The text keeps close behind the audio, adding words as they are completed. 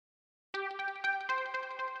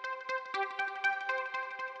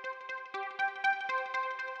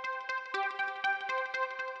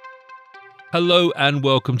Hello and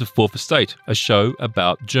welcome to Fourth Estate, a show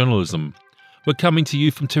about journalism. We're coming to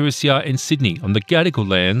you from 2SER in Sydney on the Gadigal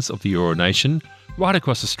lands of the Eora Nation, right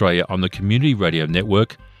across Australia on the Community Radio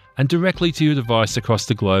Network, and directly to your device across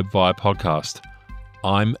the globe via podcast.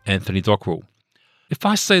 I'm Anthony Dockrell. If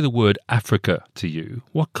I say the word Africa to you,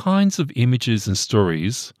 what kinds of images and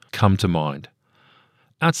stories come to mind?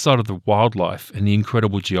 Outside of the wildlife and the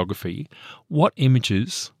incredible geography, what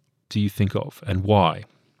images do you think of and why?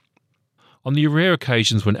 On the rare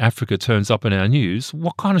occasions when Africa turns up in our news,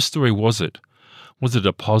 what kind of story was it? Was it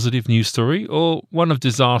a positive news story or one of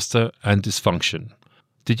disaster and dysfunction?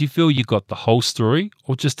 Did you feel you got the whole story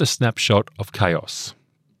or just a snapshot of chaos?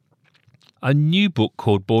 A new book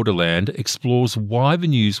called Borderland explores why the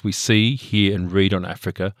news we see, hear and read on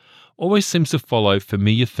Africa always seems to follow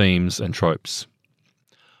familiar themes and tropes.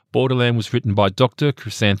 Borderland was written by Dr.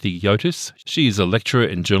 Chrysanthi Yotis. She is a lecturer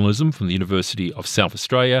in journalism from the University of South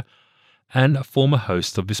Australia and a former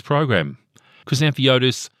host of this program. Chrysanthi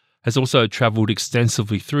Yotis has also travelled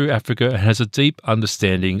extensively through Africa and has a deep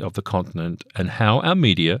understanding of the continent and how our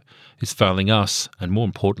media is failing us and, more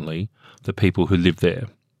importantly, the people who live there.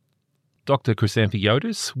 Dr. Chrysanthi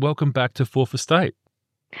Yotis, welcome back to Fourth Estate.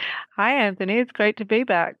 Hi, Anthony. It's great to be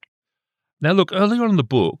back. Now, look, earlier on in the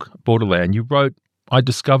book, Borderland, you wrote, I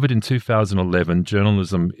discovered in 2011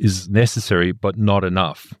 journalism is necessary but not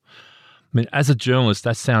enough. I mean, as a journalist,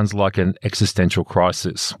 that sounds like an existential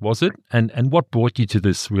crisis, was it? And what brought you to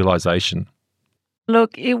this realisation?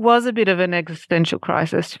 Look, it was a bit of an existential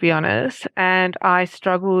crisis, to be honest, and I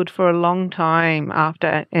struggled for a long time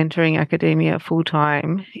after entering academia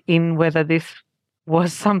full-time in whether this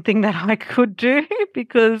was something that I could do,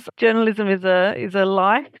 because journalism is a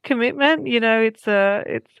life commitment. You know, it's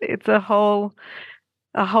a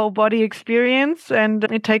whole body experience, and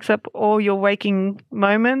it takes up all your waking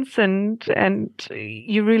moments, and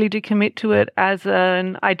you really do commit to it as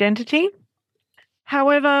an identity.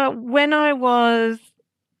 However, when I was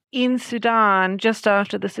in Sudan, just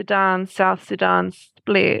after the South Sudan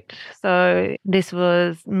split, so this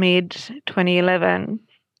was mid-2011,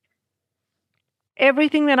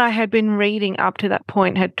 everything that I had been reading up to that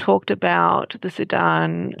point had talked about the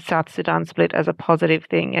South Sudan split as a positive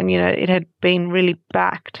thing. And, you know, it had been really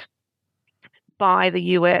backed by the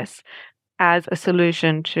US as a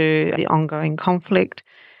solution to the ongoing conflict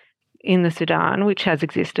in the Sudan, which has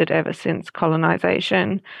existed ever since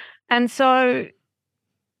colonization. And so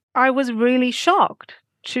I was really shocked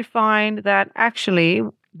to find that actually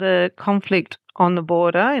the conflict on the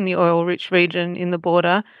border, in the oil-rich region in the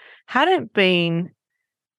border, hadn't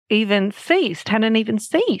even ceased,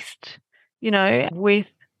 you know, with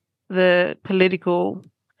the political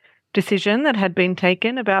decision that had been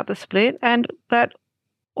taken about the split, and that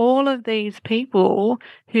all of these people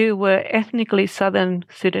who were ethnically Southern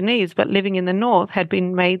Sudanese but living in the north had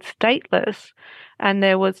been made stateless, and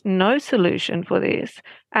there was no solution for this,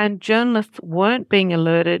 and journalists weren't being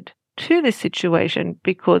alerted to this situation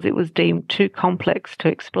because it was deemed too complex to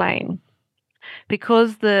explain.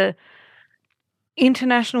 Because the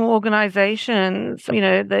international organizations, you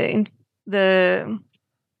know, the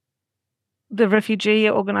refugee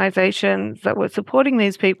organizations that were supporting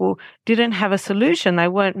these people didn't have a solution. They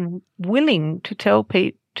weren't willing to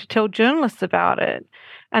tell journalists about it.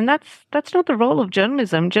 And that's not the role of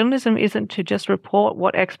journalism. Journalism isn't to just report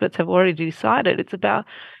what experts have already decided. It's about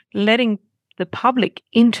letting the public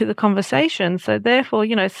into the conversation. So therefore,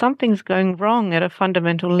 you know, something's going wrong at a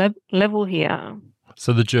fundamental level here.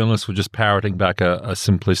 So the journalists were just parroting back a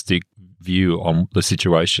simplistic view on the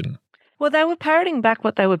situation. Well, they were parroting back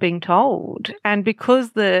what they were being told. And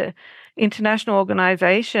because the international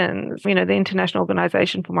organizations, you know, the International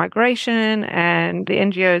Organization for Migration and the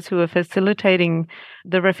NGOs who were facilitating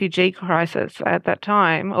the refugee crisis at that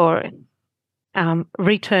time, or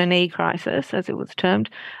returnee crisis, as it was termed,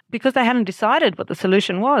 because they hadn't decided what the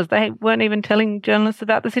solution was. They weren't even telling journalists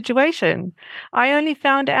about the situation. I only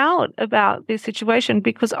found out about this situation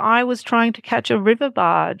because I was trying to catch a river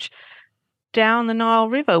barge down the Nile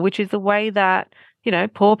River, which is the way that, you know,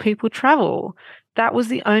 poor people travel. That was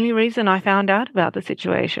the only reason I found out about the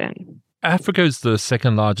situation. Africa is the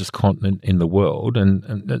second largest continent in the world,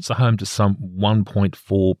 and it's a home to some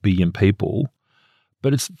 1.4 billion people.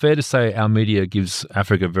 But it's fair to say our media gives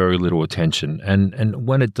Africa very little attention. And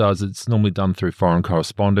when it does, it's normally done through foreign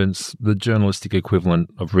correspondence, the journalistic equivalent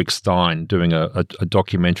of Rick Stein doing a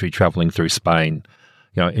documentary travelling through Spain.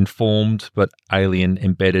 You know, informed but alien,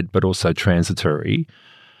 embedded but also transitory.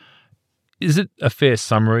 Is it a fair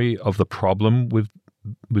summary of the problem with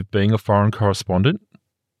being a foreign correspondent?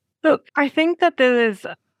 Look, I think that there is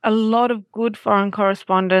a lot of good foreign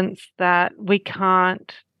correspondence that we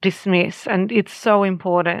can't dismiss, and it's so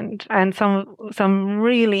important. And some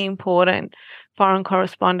really important foreign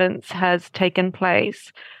correspondence has taken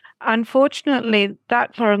place. Unfortunately,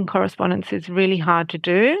 that foreign correspondence is really hard to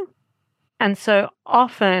do. And so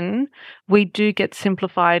often we do get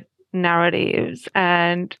simplified narratives,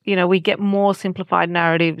 and, we get more simplified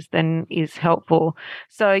narratives than is helpful.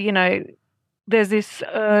 So, there's this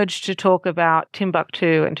urge to talk about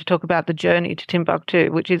Timbuktu and to talk about the journey to Timbuktu,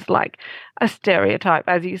 which is like a stereotype,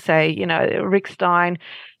 as you say, Rick Stein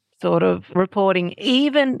sort of reporting,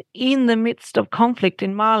 even in the midst of conflict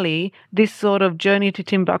in Mali, this sort of journey to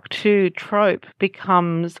Timbuktu trope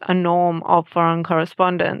becomes a norm of foreign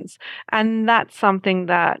correspondence. And that's something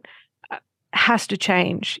that has to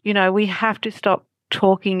change. We have to stop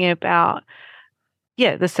talking about,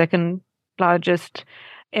 the second largest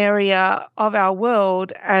area of our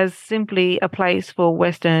world as simply a place for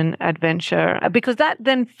Western adventure, because that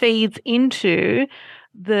then feeds into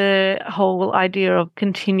the whole idea of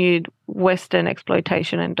continued Western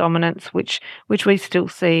exploitation and dominance, which we still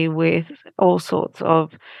see with all sorts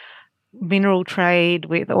of mineral trade,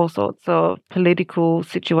 with all sorts of political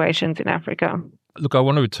situations in Africa. Look, I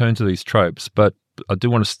want to return to these tropes, but I do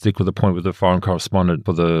want to stick with the point with the foreign correspondent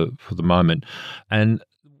for the moment. And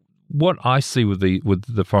what I see with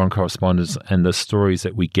the foreign correspondents and the stories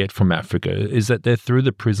that we get from Africa is that they're through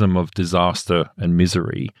the prism of disaster and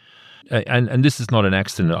misery. And this is not an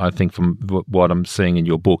accident, I think, from what I'm seeing in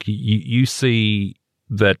your book. You see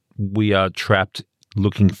that we are trapped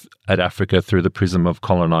looking at Africa through the prism of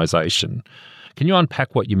colonisation. Can you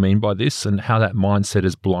unpack what you mean by this and how that mindset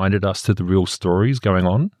has blinded us to the real stories going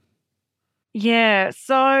on? Yeah,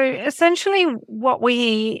 so essentially what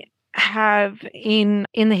we have in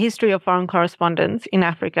the history of foreign correspondence in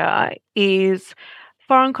Africa is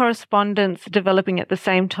foreign correspondence developing at the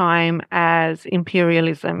same time as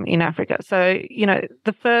imperialism in Africa. So,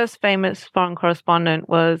 the first famous foreign correspondent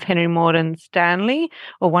was Henry Morden Stanley,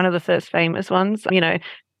 or one of the first famous ones,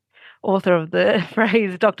 author of the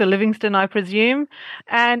phrase Dr. Livingstone, I presume.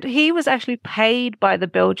 And he was actually paid by the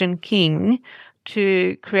Belgian king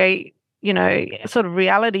to create a sort of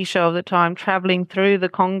reality show of the time, traveling through the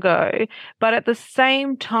Congo, but at the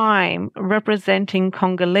same time representing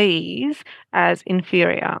Congolese as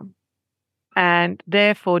inferior and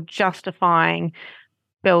therefore justifying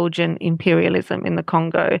Belgian imperialism in the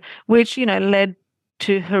Congo, which, led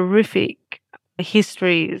to horrific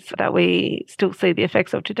histories that we still see the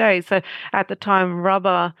effects of today. So at the time,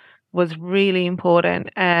 rubber was really important,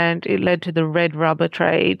 and it led to the red rubber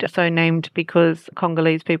trade, so named because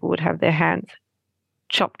Congolese people would have their hands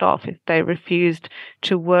chopped off if they refused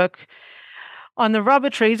to work on the rubber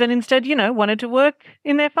trees and instead, wanted to work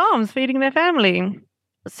in their farms, feeding their family.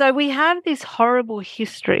 So we have this horrible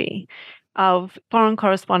history of foreign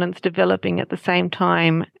correspondence developing at the same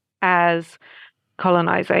time as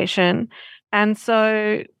colonization. And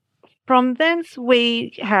so from thence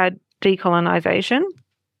we had decolonisation,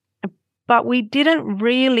 but we didn't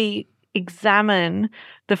really examine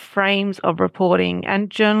the frames of reporting, and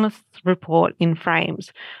journalists report in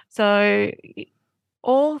frames. So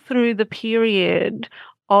all through the period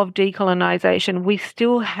of decolonisation, we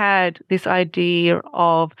still had this idea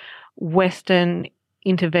of Western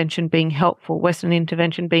intervention being helpful, Western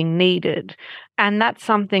intervention being needed. And that's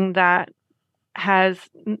something that has,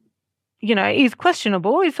 is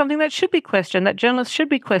questionable, is something that should be questioned, that journalists should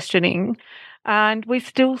be questioning. And we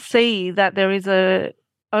still see that there is a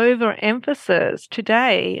overemphasis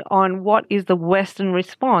today on what is the Western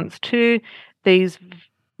response to these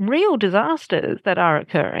real disasters that are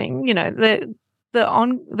occurring.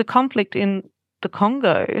 The conflict in the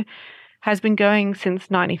Congo has been going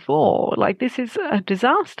since 94. Like, this is a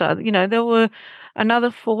disaster. There were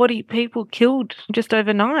another 40 people killed just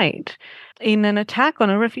overnight in an attack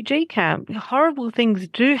on a refugee camp. Horrible things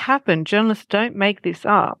do happen. Journalists don't make this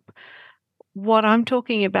up. What I'm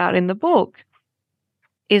talking about in the book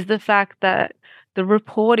is the fact that the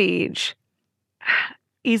reportage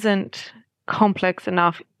isn't complex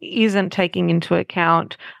enough, isn't taking into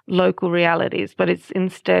account local realities, but it's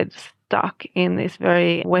instead stuck in this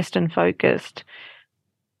very Western-focused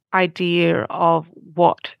idea of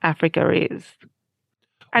what Africa is.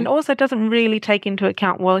 And also doesn't really take into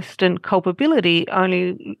account Western culpability,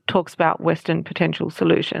 only talks about Western potential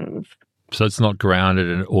solutions. So it's not grounded,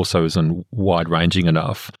 and it also isn't wide-ranging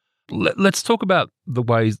enough. Let's talk about the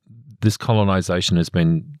ways this colonisation has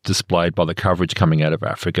been displayed by the coverage coming out of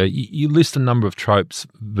Africa. You list a number of tropes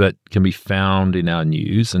that can be found in our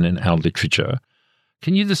news and in our literature.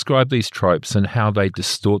 Can you describe these tropes and how they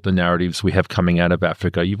distort the narratives we have coming out of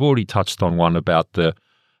Africa? You've already touched on one about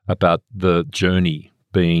the journey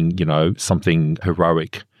being, something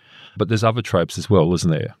heroic. But there's other tropes as well,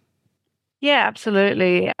 isn't there? Yeah,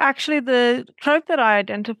 absolutely. Actually, the trope that I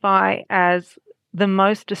identify as the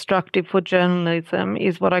most destructive for journalism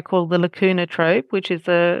is what I call the lacuna trope, which is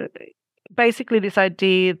basically this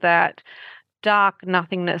idea that dark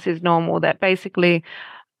nothingness is normal, that basically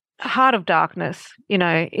heart of darkness,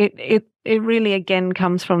 it really again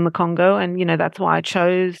comes from the Congo. And, that's why I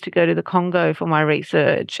chose to go to the Congo for my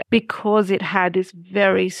research, because it had this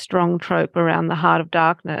very strong trope around the heart of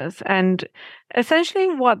darkness. And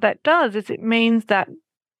essentially what that does is it means that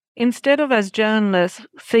instead of, as journalists,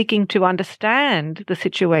 seeking to understand the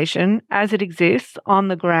situation as it exists on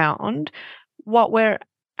the ground, what we're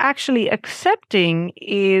actually accepting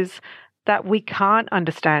is that we can't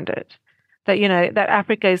understand it, that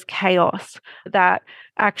Africa is chaos, that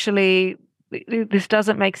actually this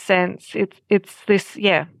doesn't make sense. It's this,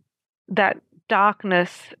 that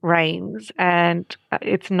darkness reigns, and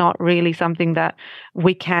it's not really something that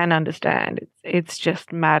we can understand. It's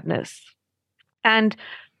just madness. And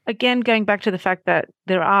again, going back to the fact that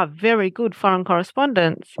there are very good foreign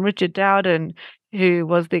correspondents, Richard Dowden, who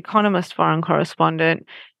was the Economist foreign correspondent,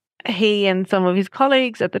 he and some of his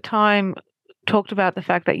colleagues at the time talked about the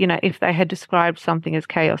fact that, if they had described something as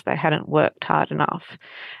chaos, they hadn't worked hard enough.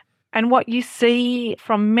 And what you see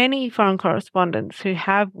from many foreign correspondents who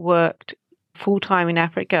have worked full-time in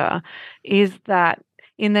Africa is that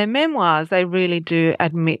in their memoirs, they really do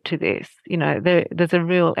admit to this. There's a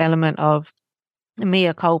real element of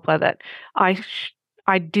mea culpa, that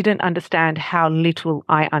I didn't understand how little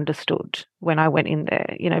I understood when I went in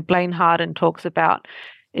there. Blaine Harden talks about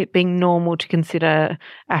it being normal to consider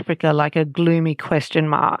Africa like a gloomy question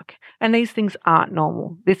mark. And these things aren't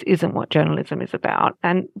normal. This isn't what journalism is about.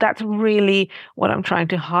 And that's really what I'm trying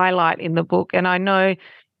to highlight in the book. And I know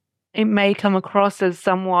it may come across as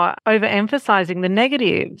somewhat overemphasizing the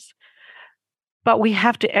negatives, but we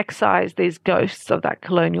have to excise these ghosts of that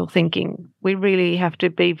colonial thinking. We really have to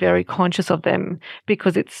be very conscious of them,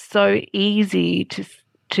 because it's so easy to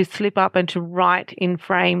slip up and to write in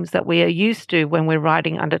frames that we are used to when we're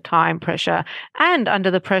writing under time pressure and under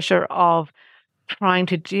the pressure of trying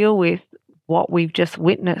to deal with what we've just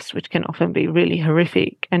witnessed, which can often be really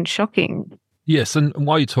horrific and shocking. Yes, and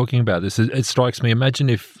while you're talking about this, it strikes me, imagine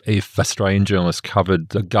if Australian journalists covered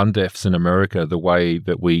the gun deaths in America the way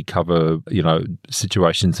that we cover,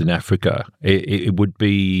 situations in Africa. It would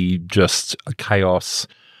be just a chaos,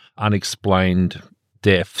 unexplained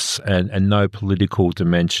deaths, and no political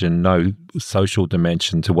dimension, no social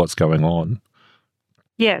dimension to what's going on.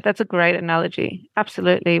 Yeah, that's a great analogy.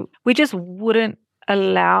 Absolutely. We just wouldn't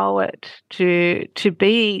allow it to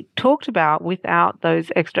be talked about without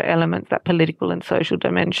those extra elements, that political and social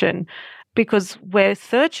dimension, because we're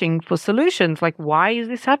searching for solutions. Like, why is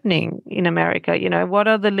this happening in America? What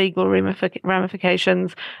are the legal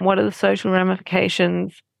ramifications? What are the social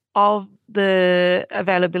ramifications of the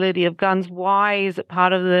availability of guns? Why is it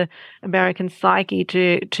part of the American psyche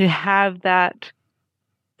to have that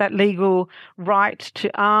legal right to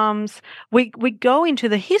arms? We go into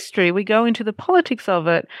the history, we go into the politics of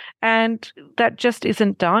it, and that just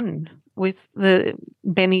isn't done with the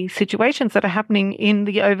many situations that are happening in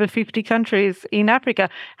the over 50 countries in Africa.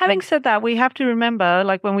 Having said that, we have to remember,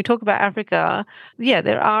 like when we talk about Africa,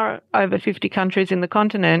 there are over 50 countries in the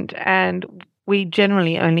continent, and we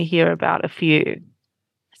generally only hear about a few.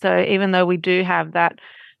 So even though we do have that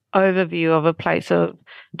overview of a place of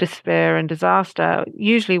despair and disaster,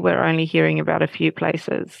 usually we're only hearing about a few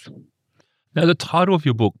places. Now, the title of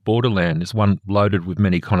your book, Borderland, is one loaded with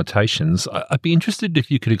many connotations. I'd be interested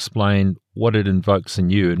if you could explain what it invokes in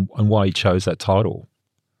you and why you chose that title.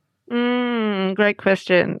 Great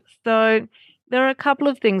question. So there are a couple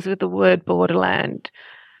of things with the word borderland.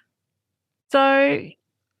 So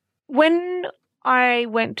when I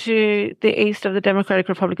went to the east of the Democratic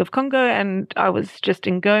Republic of Congo, and I was just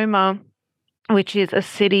in Goma, which is a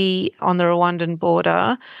city on the Rwandan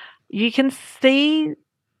border, you can see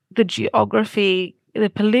the geography, the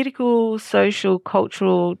political, social,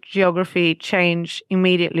 cultural geography change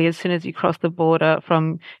immediately as soon as you cross the border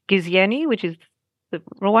from Gisenyi, which is the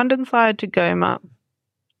Rwandan side, to Goma.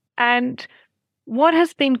 And what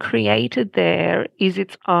has been created there is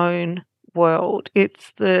its own world.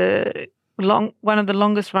 It's one of the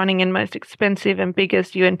longest running and most expensive and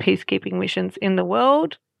biggest UN peacekeeping missions in the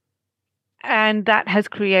world. And that has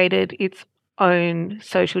created its own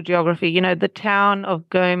social geography. The town of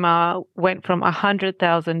Goma went from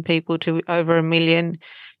 100,000 people to over 1 million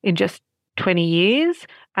in just 20 years.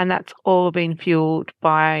 And that's all been fueled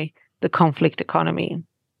by the conflict economy.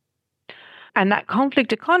 And that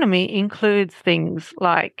conflict economy includes things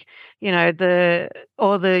like,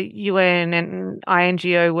 all the UN and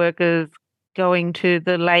INGO workers going to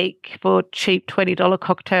the lake for cheap $20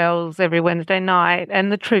 cocktails every Wednesday night,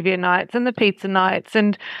 and the trivia nights and the pizza nights.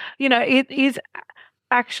 And, it is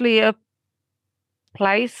actually a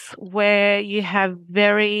place where you have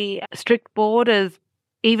very strict borders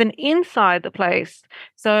even inside the place.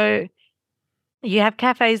 So you have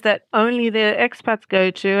cafes that only the expats go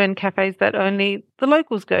to and cafes that only the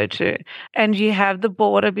locals go to. And you have the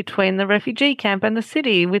border between the refugee camp and the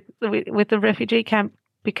city, with the refugee camp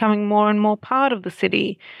becoming more and more part of the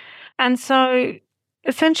city. And so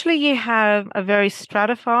essentially you have a very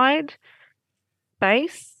stratified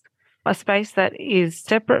space, a space that is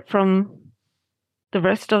separate from the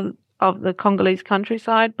rest of the Congolese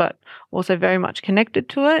countryside, but also very much connected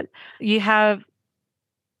to it. You have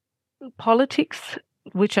politics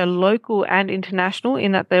which are local and international,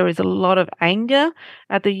 in that there is a lot of anger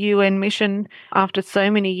at the UN mission after so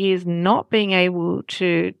many years not being able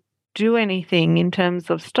to do anything in terms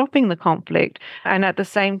of stopping the conflict. And at the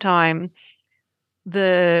same time,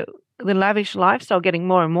 the lavish lifestyle getting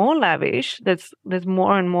more and more lavish. There's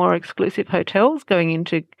more and more exclusive hotels going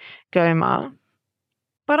into Goma.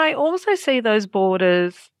 But I also see those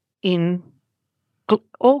borders in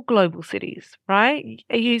all global cities, right?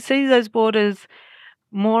 You see those borders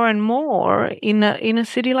more and more in a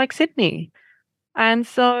city like Sydney. And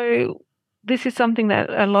so this is something that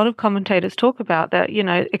a lot of commentators talk about, that,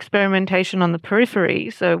 experimentation on the periphery.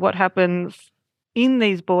 So what happens in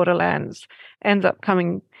these borderlands ends up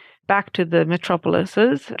coming back to the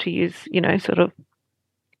metropolises, to use, sort of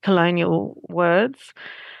colonial words.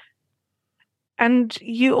 And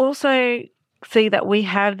you also see that we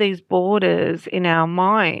have these borders in our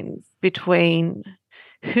minds between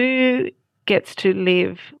who gets to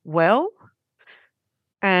live well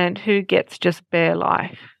and who gets just bare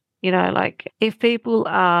life. Like if people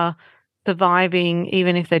are surviving,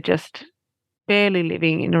 even if they're just barely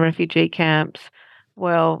living in refugee camps,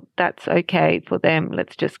 well, that's okay for them.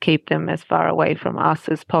 Let's just keep them as far away from us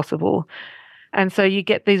as possible. And so you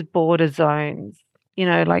get these border zones.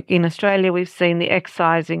 Like in Australia, we've seen the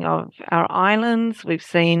excising of our islands. We've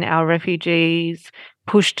seen our refugees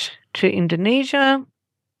pushed to Indonesia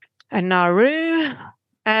and Nauru.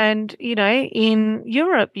 And, in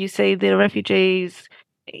Europe, you see the refugees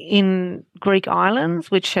in Greek islands,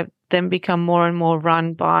 which have then become more and more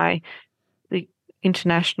run by the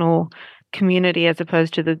international community as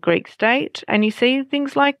opposed to the Greek state. And you see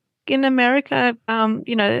things like in America,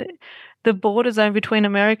 the border zone between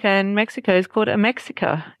America and Mexico is called a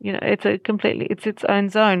Mexica. It's its own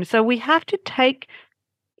zone. So we have to take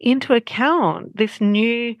into account this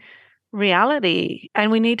new reality,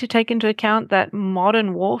 and we need to take into account that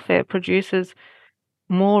modern warfare produces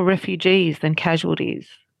more refugees than casualties.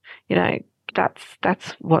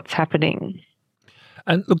 That's what's happening.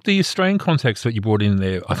 And look, the Australian context that you brought in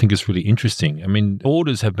there, I think is really interesting. I mean,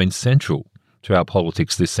 borders have been central to our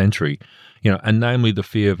politics this century, and namely the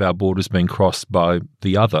fear of our borders being crossed by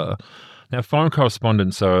the other. Now, foreign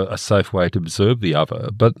correspondents are a safe way to observe the other,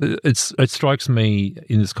 but it strikes me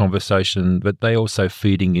in this conversation that they also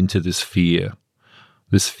feeding into this fear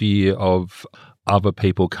of other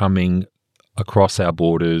people coming across our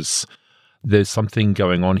borders. There's something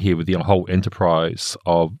going on here with the whole enterprise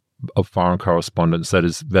of foreign correspondence that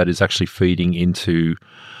is actually feeding into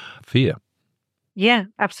fear. Yeah,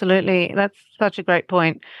 absolutely. That's such a great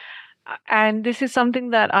point. And this is something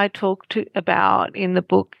that I talked about in the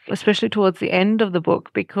book, especially towards the end of the book,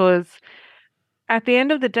 because at the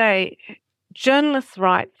end of the day, journalists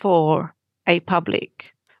write for a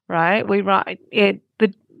public, right? We write it.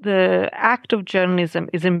 The act of journalism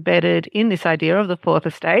is embedded in this idea of the fourth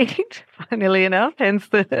estate, funnily enough, hence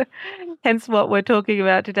what we're talking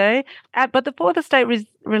about today. But the fourth estate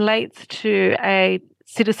relates to a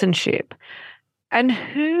citizenship. And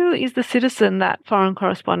who is the citizen that foreign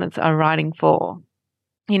correspondents are writing for?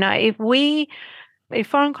 If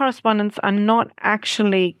foreign correspondents are not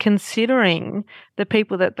actually considering the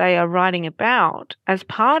people that they are writing about as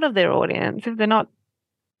part of their audience, if they're not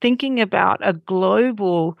thinking about a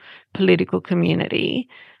global political community,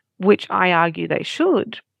 which I argue they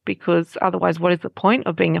should, because otherwise what is the point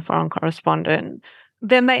of being a foreign correspondent?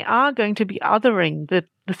 Then they are going to be othering the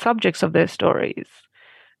subjects of their stories.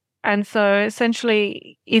 And so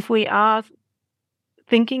essentially, if we are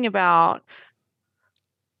thinking about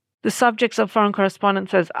the subjects of foreign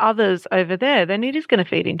correspondence as others over there, then it is going to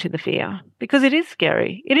feed into the fear, because it is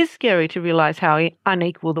scary. It is scary to realize how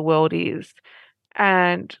unequal the world is,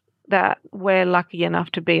 and that we're lucky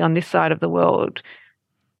enough to be on this side of the world.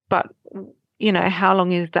 But, how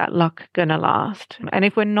long is that luck going to last? And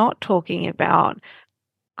if we're not talking about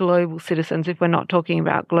global citizens, if we're not talking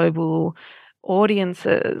about global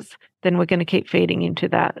audiences, then we're going to keep feeding into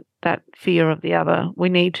that fear of the other. We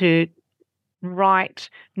need to write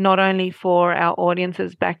not only for our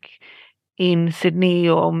audiences back in Sydney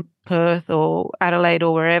or Perth or Adelaide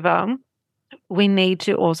or wherever, we need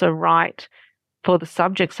to also write for the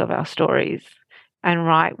subjects of our stories and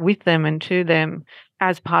write with them and to them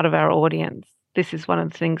as part of our audience. This is one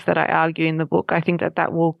of the things that I argue in the book. I think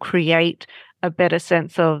that will create a better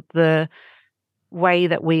sense of the way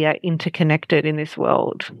that we are interconnected in this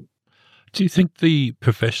world. Do you think the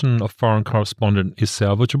profession of foreign correspondent is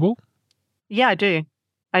salvageable? Yeah, I do.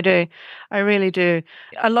 I really do.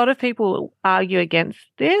 A lot of people argue against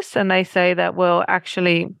this, and they say that, well,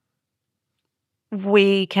 actually,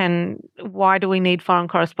 why do we need foreign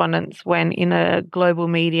correspondents when in a global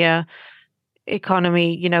media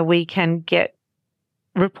economy, we can get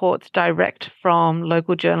reports direct from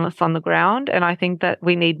local journalists on the ground, and I think that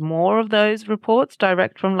we need more of those reports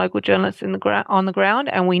direct from local journalists on the ground,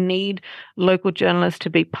 and we need local journalists to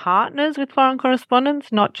be partners with foreign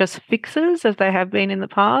correspondents, not just fixers as they have been in the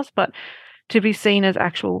past, but to be seen as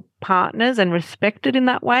actual partners and respected in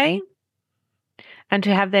that way, and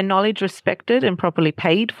to have their knowledge respected and properly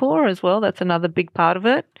paid for as well. That's another big part of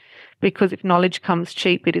it, because if knowledge comes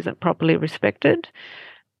cheap, it isn't properly respected.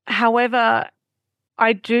 However,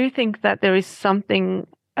 I do think that there is something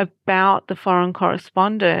about the foreign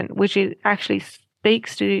correspondent which actually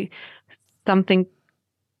speaks to something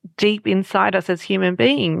deep inside us as human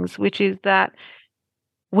beings, which is that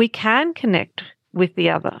we can connect with the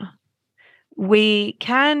other. We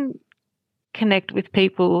can connect with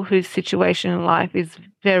people whose situation in life is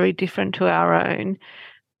very different to our own.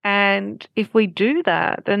 And if we do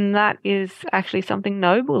that, then that is actually something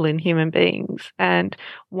noble in human beings. And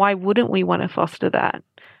why wouldn't we want to foster that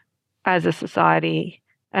as a society?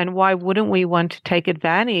 And why wouldn't we want to take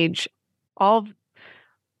advantage of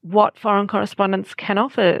what foreign correspondents can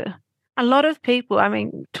offer? A lot of people,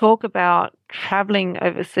 talk about traveling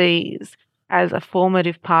overseas as a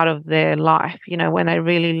formative part of their life, when they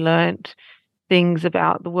really learnt things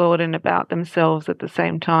about the world and about themselves at the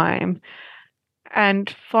same time.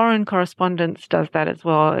 And foreign correspondence does that as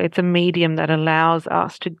well. It's a medium that allows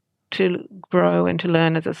us to grow and to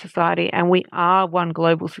learn as a society. And we are one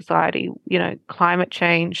global society. Climate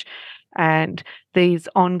change and these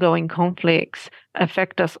ongoing conflicts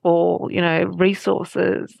affect us all.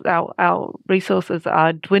 Resources, our resources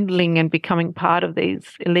are dwindling and becoming part of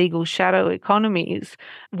these illegal shadow economies.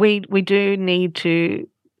 We do need to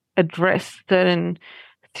address certain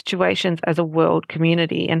situations as a world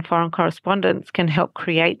community, and foreign correspondence can help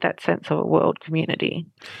create that sense of a world community,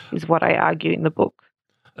 is what I argue in the book.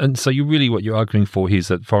 And so what you're arguing for here is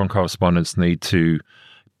that foreign correspondents need to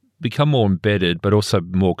become more embedded, but also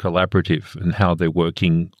more collaborative in how they're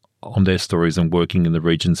working on their stories and working in the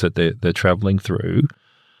regions that they're traveling through.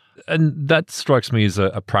 And that strikes me as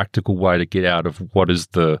a practical way to get out of what is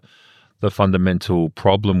the fundamental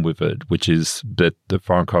problem with it, which is that the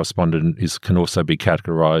foreign correspondent can also be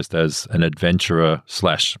categorized as an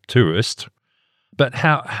adventurer/tourist. But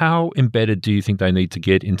how embedded do you think they need to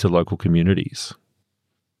get into local communities?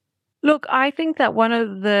 Look, I think that one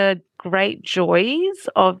of the great joys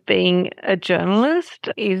of being a journalist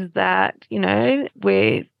is that,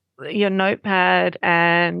 with your notepad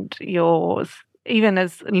and yours, even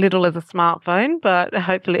as little as a smartphone, but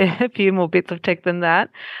hopefully a few more bits of tech than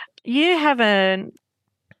that, you have an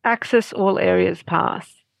access all areas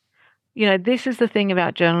pass. This is the thing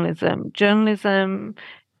about journalism. Journalism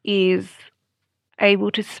is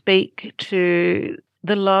able to speak to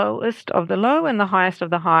the lowest of the low and the highest of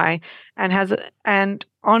the high, and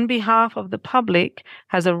on behalf of the public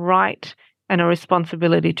has a right and a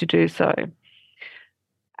responsibility to do so.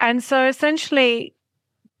 And so essentially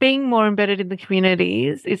being more embedded in the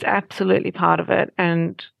communities is absolutely part of it,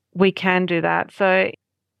 and we can do that. So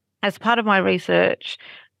as part of my research,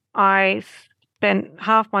 I spent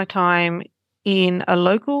half my time in a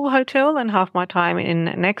local hotel and half my time in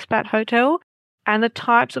an expat hotel. And the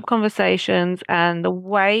types of conversations and the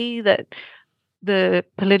way that the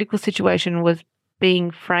political situation was being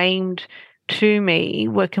framed to me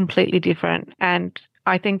were completely different. And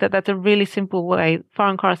I think that that's a really simple way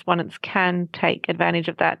foreign correspondents can take advantage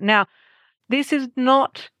of that. Now, this is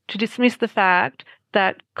not to dismiss the fact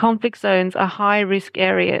that conflict zones are high-risk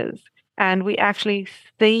areas, and we actually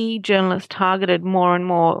see journalists targeted more and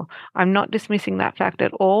more. I'm not dismissing that fact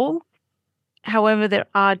at all. However, there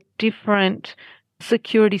are different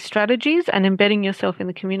security strategies, and embedding yourself in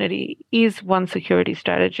the community is one security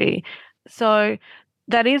strategy. So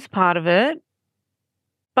that is part of it.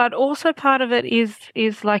 But also part of it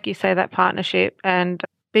is like you say, that partnership and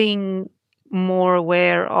being more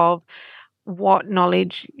aware of what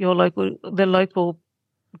knowledge the local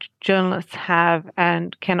journalists have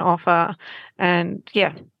and can offer. And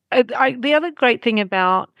yeah, the other great thing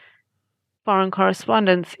about foreign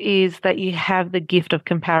correspondence is that you have the gift of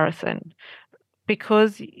comparison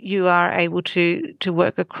because you are able to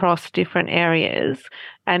work across different areas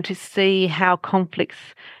and to see how conflicts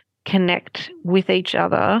connect with each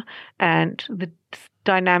other and the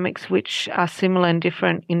dynamics which are similar and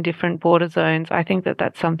different in different border zones. I think that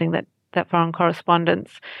that's something that foreign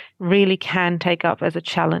correspondence really can take up as a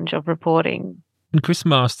challenge of reporting. And Chris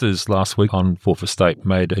Masters last week on Fourth Estate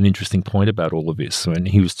made an interesting point about all of this when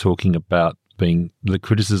he was talking about the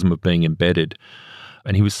criticism of being embedded.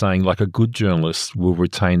 And he was saying, like, a good journalist will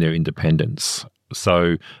retain their independence.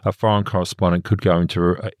 So a foreign correspondent could go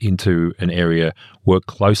into an area, work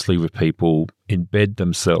closely with people, embed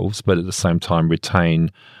themselves, but at the same time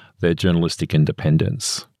retain their journalistic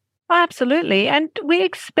independence. Absolutely. And we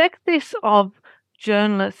expect this of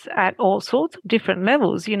journalists at all sorts of different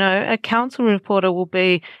levels. You know, a council reporter will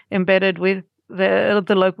be embedded with the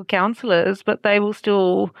local councillors, but they will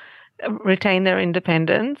still retain their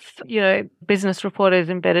independence. You know, business reporter is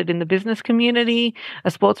embedded in the business community.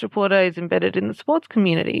 A sports reporter is embedded in the sports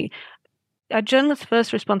community. A journalist's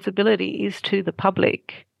first responsibility is to the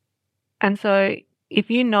public. And so if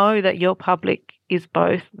you know that your public is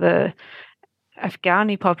both the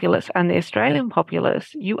Afghani populace and the Australian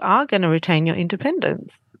populace, you are going to retain your independence.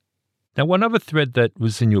 Now, one other thread that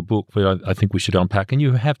was in your book that I think we should unpack, and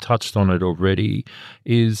you have touched on it already,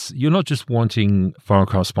 is you're not just wanting foreign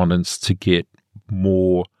correspondents to get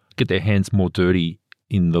their hands more dirty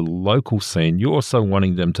in the local scene, you're also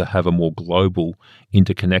wanting them to have a more global,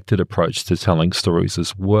 interconnected approach to telling stories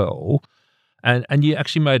as well. And you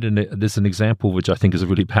actually there's an example which I think is a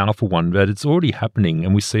really powerful one, but it's already happening,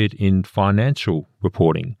 and we see it in financial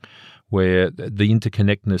reporting, where the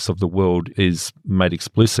interconnectedness of the world is made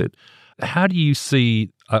explicit. How do you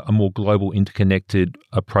see a more global, interconnected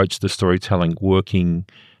approach to storytelling working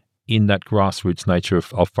in that grassroots nature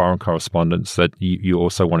of foreign correspondence that you're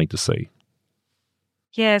also wanting to see?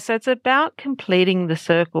 Yeah, so it's about completing the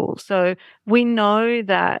circle. So we know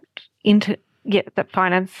that that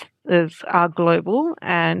finances are global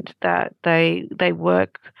and that they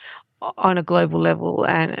work on a global level,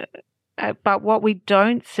 and but what we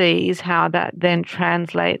don't see is how that then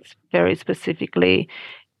translates very specifically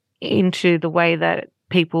into the way that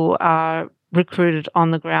people are recruited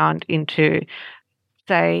on the ground into,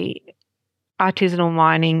 say, artisanal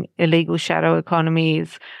mining, illegal shadow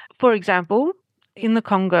economies. For example, in the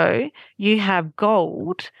Congo, you have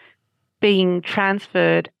gold being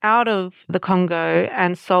transferred out of the Congo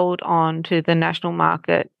and sold on to the national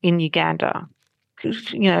market in Uganda.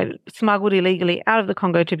 You know, smuggled illegally out of the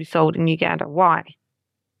Congo to be sold in Uganda. Why?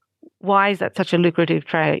 Why is that such a lucrative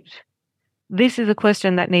trade? This is a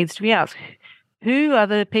question that needs to be asked. Who are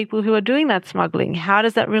the people who are doing that smuggling? How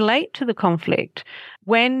does that relate to the conflict?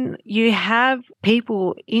 When you have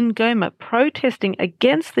people in Goma protesting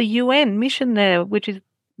against the UN mission there, which is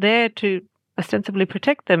there to ostensibly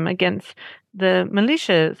protect them against the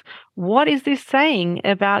militias, what is this saying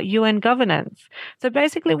about UN governance? So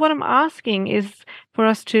basically what I'm asking is for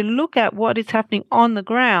us to look at what is happening on the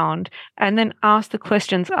ground and then ask the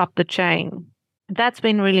questions up the chain. That's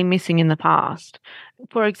been really missing in the past.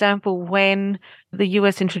 For example, when the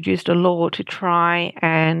US introduced a law to try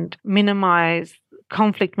and minimize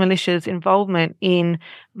conflict militias' involvement in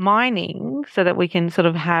mining so that we can sort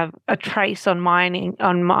of have a trace on mining,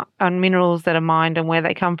 on minerals that are mined and where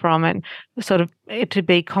they come from, and sort of it to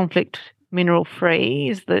be conflict mineral free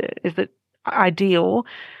is the ideal.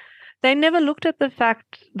 They never looked at the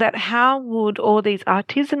fact that how would all these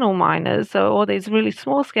artisanal miners, so all these really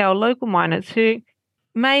small-scale local miners who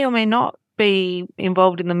may or may not be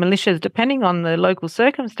involved in the militias, depending on the local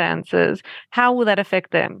circumstances, how will that affect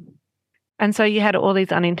them? And so you had all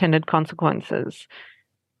these unintended consequences.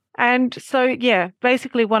 And so, yeah,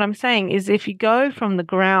 basically what I'm saying is if you go from the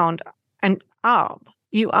ground and up,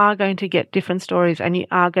 you are going to get different stories and you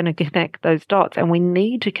are going to connect those dots, and we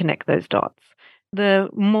need to connect those dots. The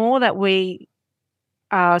more that we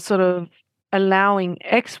are sort of allowing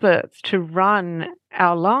experts to run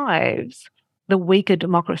our lives, the weaker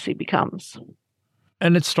democracy becomes.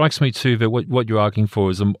 And it strikes me too that what you're arguing for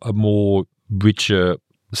is a more richer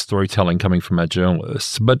storytelling coming from our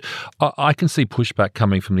journalists. But I can see pushback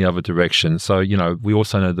coming from the other direction. So, you know, we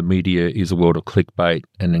also know the media is a world of clickbait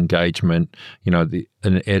and engagement. You know,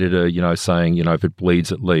 an editor, you know, saying, you know, if it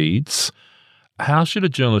bleeds, it leads. How should a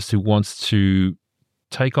journalist who wants to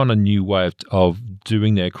take on a new way of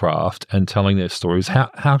doing their craft and telling their stories,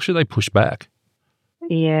 how should they push back?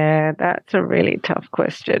 Yeah, that's a really tough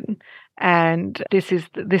question. And this is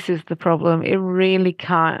the problem. It really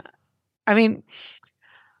can't. I mean,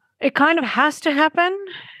 it kind of has to happen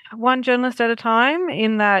one journalist at a time,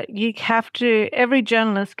 in that every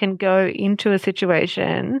journalist can go into a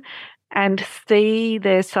situation and see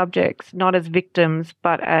their subjects not as victims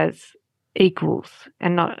but as equals,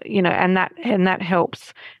 and not, and that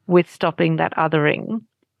helps with stopping that othering.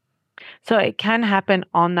 So it can happen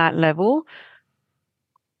on that level.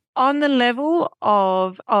 On the level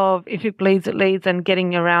of if it bleeds, it leads, and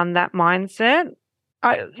getting around that mindset,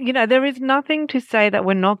 there is nothing to say that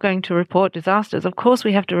we're not going to report disasters. Of course,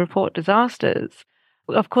 we have to report disasters.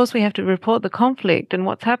 Of course, we have to report the conflict and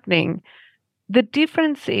what's happening. The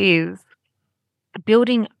difference is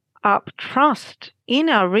building up trust in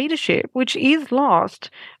our readership, which is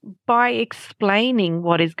lost by explaining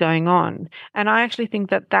what is going on. And I actually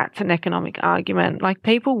think that that's an economic argument. Like,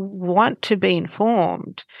 people want to be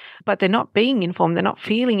informed, but they're not being informed. They're not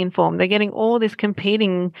feeling informed. They're getting all this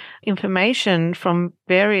competing information from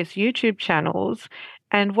various YouTube channels.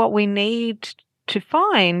 And what we need to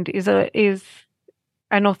find is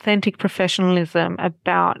an authentic professionalism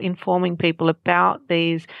about informing people about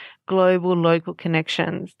these global, local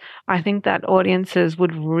connections. I think that audiences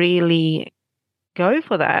would really go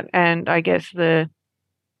for that. And I guess the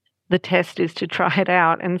test is to try it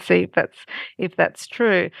out and see if that's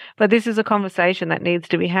true. But this is a conversation that needs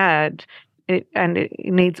to be had. It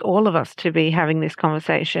needs all of us to be having this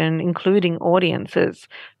conversation, including audiences.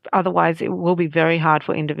 Otherwise, it will be very hard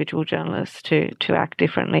for individual journalists to act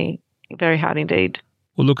differently. Very hard indeed.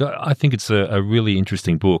 Well, look, I think it's a really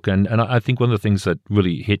interesting book. And I think one of the things that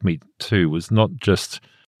really hit me too was not just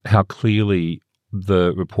how clearly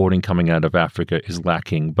the reporting coming out of Africa is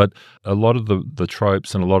lacking, but a lot of the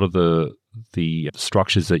tropes and a lot of the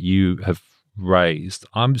structures that you have raised,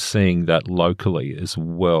 I'm seeing that locally as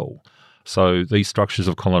well. So these structures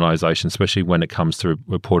of colonisation, especially when it comes to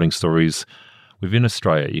reporting stories within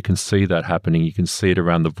Australia, you can see that happening. You can see it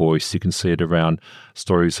around The Voice. You can see it around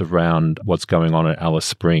stories around what's going on at Alice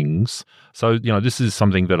Springs. So, this is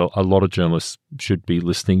something that a lot of journalists should be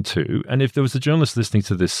listening to. And if there was a journalist listening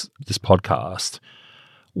to this podcast,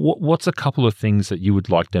 what's a couple of things that you would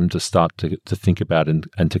like them to start to think about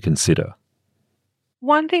and to consider?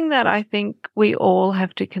 One thing that I think we all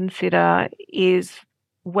have to consider is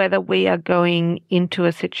whether we are going into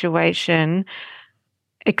a situation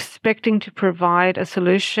expecting to provide a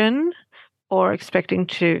solution or expecting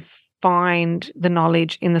to find the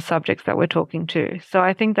knowledge in the subjects that we're talking to. So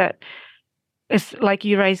I think that it's like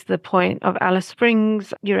you raised the point of Alice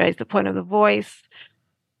Springs, you raised the point of The Voice.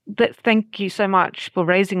 Thank you so much for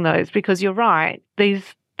raising those, because you're right.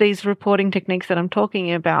 These reporting techniques that I'm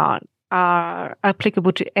talking about are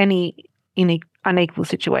applicable to any unequal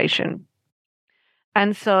situation.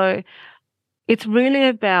 And so it's really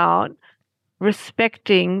about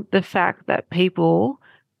respecting the fact that people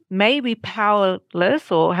may be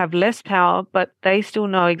powerless or have less power, but they still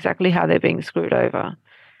know exactly how they're being screwed over.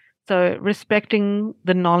 So respecting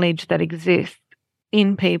the knowledge that exists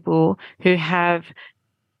in people who have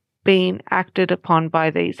been acted upon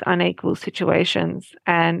by these unequal situations,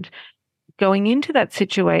 and going into that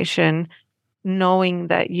situation knowing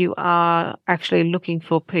that you are actually looking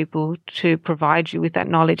for people to provide you with that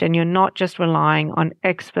knowledge, and you're not just relying on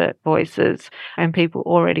expert voices and people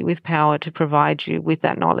already with power to provide you with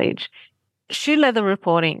that knowledge. Shoe leather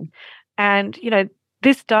reporting. And,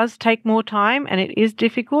 this does take more time, and it is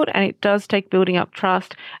difficult, and it does take building up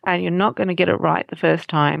trust, and you're not going to get it right the first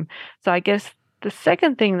time. So I guess the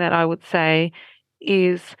second thing that I would say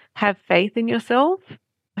is have faith in yourself,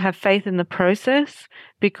 have faith in the process,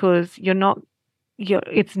 because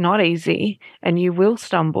it's not easy and you will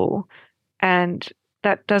stumble, and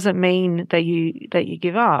that doesn't mean that you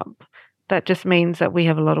give up. That just means that we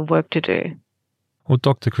have a lot of work to do. Well,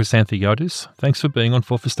 Dr. Chrysanthiotis, thanks for being on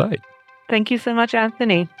Fourth Estate. Thank you so much,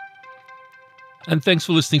 Anthony. And thanks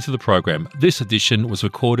for listening to the program. This edition was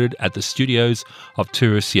recorded at the studios of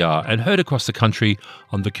 2SER and heard across the country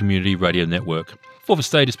on the Community Radio Network. Fourth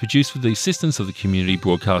Estate is produced with the assistance of the Community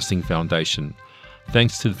Broadcasting Foundation.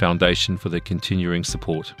 Thanks to the Foundation for their continuing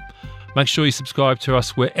support. Make sure you subscribe to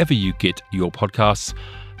us wherever you get your podcasts,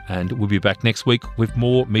 and we'll be back next week with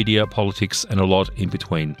more media, politics, and a lot in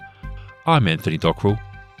between. I'm Anthony Dockrell.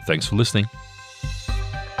 Thanks for listening.